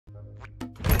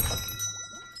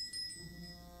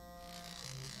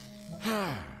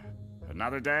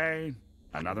Another day,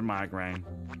 another migraine.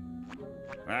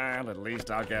 Well, at least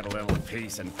I'll get a little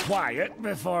peace and quiet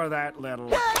before that little...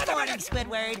 Good morning,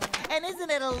 Squidward. And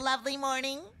isn't it a lovely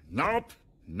morning? Nope,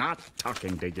 not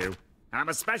talking to you. I'm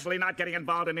especially not getting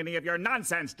involved in any of your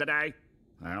nonsense today.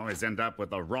 I always end up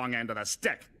with the wrong end of the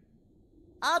stick.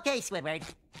 Okay, Squidward.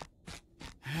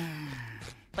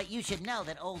 But you should know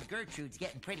that old Gertrude's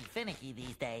getting pretty finicky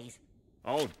these days.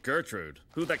 Old Gertrude?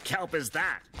 Who the kelp is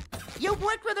that? You've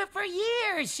worked with her for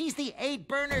years. She's the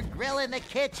 8-burner grill in the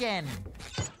kitchen.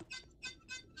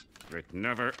 It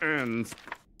never ends.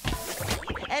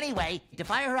 Anyway, to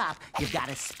fire her up, you've got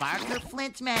to spark her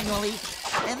flints manually,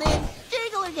 and then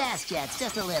jiggle her gas jets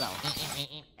just a little.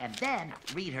 And then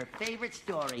read her favorite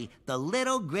story, The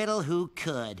Little Griddle Who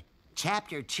Could.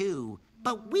 Chapter 2.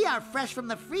 But we are fresh from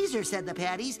the freezer, said the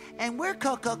Patties, and we're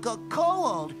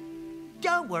cold.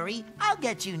 Don't worry, I'll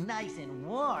get you nice and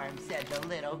warm, said the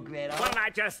little griddle. What did I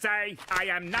just say? I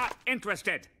am not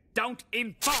interested. Don't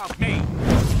involve me.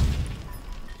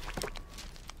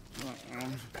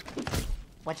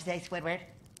 What'd you say, Squidward?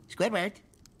 Squidward?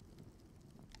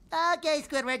 Okay,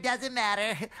 Squidward, doesn't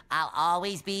matter. I'll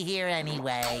always be here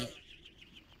anyway.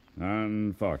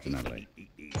 Unfortunately.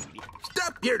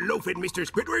 Stop your loafing, Mr.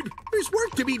 Squidward. There's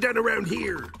work to be done around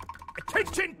here.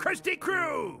 Attention, Krusty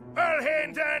Crew! All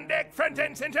hands on deck, front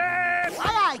and center! Aye,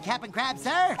 aye, Captain Crab,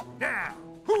 sir. Now,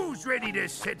 who's ready to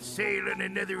set sail on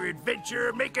another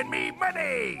adventure making me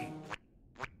money?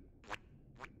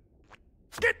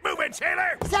 Get moving,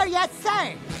 sailor! Sir, yes,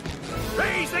 sir!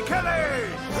 Raise the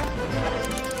colors!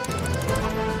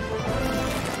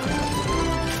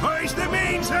 Hoist the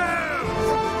mainsail!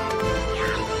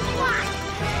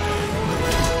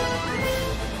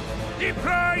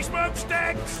 Deploy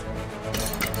smokestacks!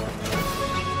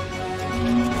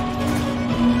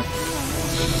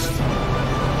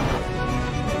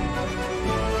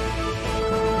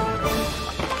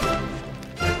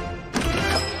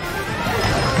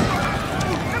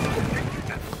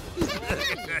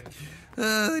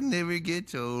 Oh, it never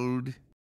gets old.